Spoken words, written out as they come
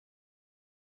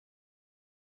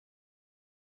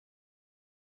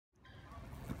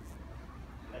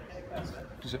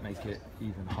does it make it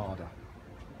even harder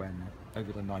when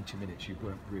over the 90 minutes you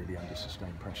weren't really under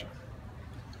sustained pressure?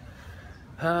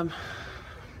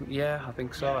 Yeah, I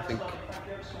think so. I think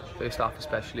first half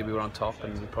especially we were on top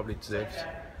and we probably deserved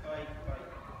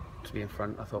to be in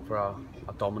front. I thought for our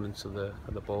dominance of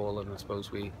the ball, and I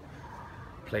suppose we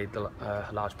played the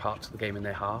large parts of the game in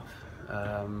their half.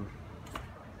 And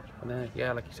then,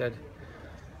 yeah, like you said,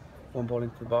 one ball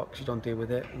into the box, you don't deal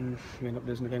with it, and we end up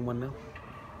losing the game 1-0.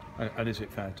 And is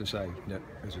it fair to say that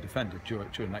as a defender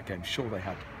during that game, sure they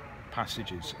had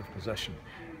passages of possession,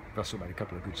 Russell made a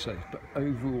couple of good saves, but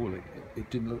overall it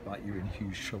didn't look like you were in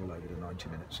huge trouble over the 90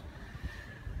 minutes?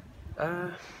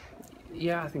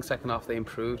 Yeah, I think second half they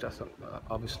improved. I thought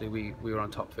obviously we were on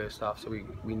top first half, so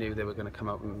we knew they were going to come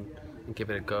out and give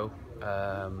it a go.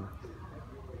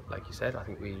 Like you said, I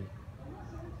think we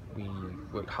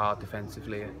worked hard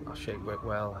defensively. Our shape worked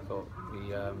well. I thought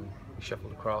we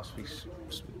shuffled across, we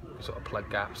sort of plugged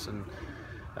gaps, and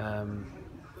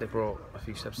they brought a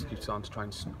few substitutes on to try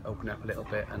and open it up a little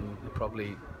bit, and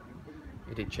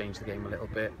it did change the game a little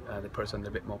bit. They put us under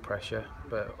a bit more pressure,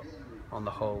 but on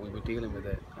the whole we were dealing with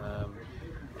it.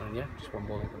 And yeah, just one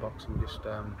ball into the box and just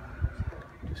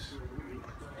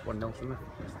 1-0 from there.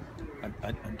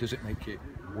 And does it make it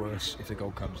worse if the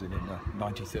goal comes in the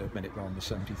 93rd minute rather than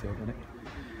the 73rd minute?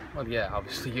 Well, yeah,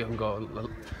 obviously you haven't got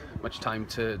much time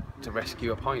to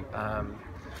rescue a point.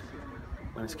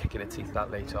 When it's kicking its teeth that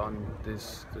late on,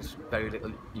 there's very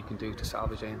little you can do to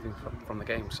salvage anything from the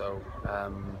game. So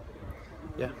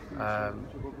yeah, I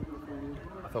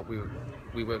thought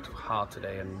we worked hard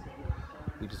today and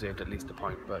we deserved at least a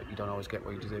point, but you don't always get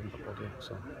what you deserve in football, do you?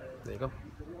 So there you go.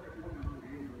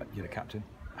 You're the captain.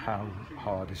 How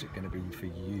hard is it going to be for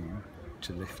you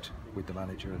to lift with the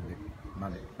manager and the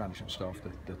management staff,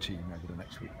 the team over the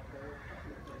next week?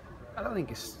 I don't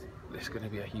think it's going to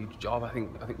be a huge job. I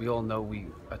think we all know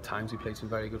at times we played some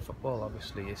very good football.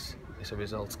 Obviously it's a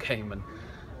results game and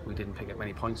we didn't pick up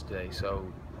many points today, so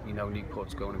we know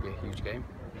Newport's going to be a huge game.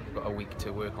 We've got a week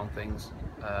to work on things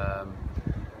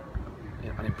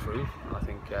and improve. I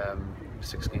think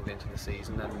 6 games into the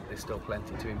season and there's still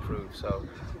plenty to improve, so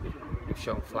we've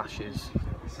shown flashes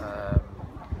of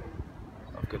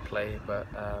good play, but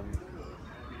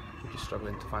we're just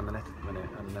struggling to find the net at the minute,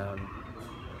 and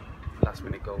last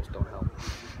minute goals don't help.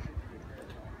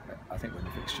 I think when the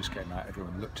fixtures came out,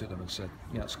 everyone looked at them and said,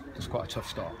 it's quite a tough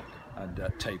start,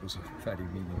 and tables are fairly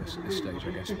meaningless at this stage,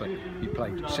 I guess, but you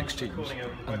played 6 teams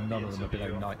and none of them are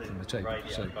below 9th in the table,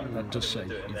 so that does say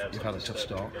you've had a tough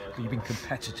start, but you've been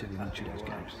competitive in each of those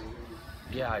games.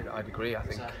 Yeah, I'd agree. I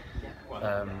think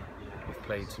we've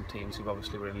played some teams who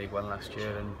obviously were in League One last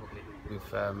year, and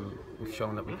we've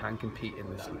shown that we can compete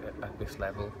at this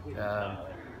level.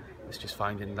 It's just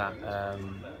finding that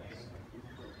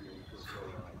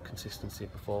consistency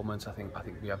of performance. I think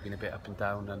we have been a bit up and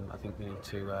down, and I think we need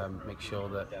to make sure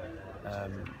that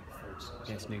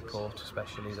against Newport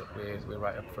especially that we're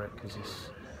right up for it, because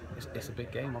it's a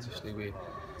big game. Obviously we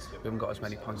haven't got as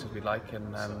many points as we'd like,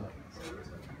 and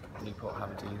Newport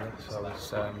haven't either, so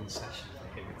it's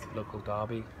local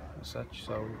derby as such,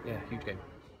 so yeah, huge game.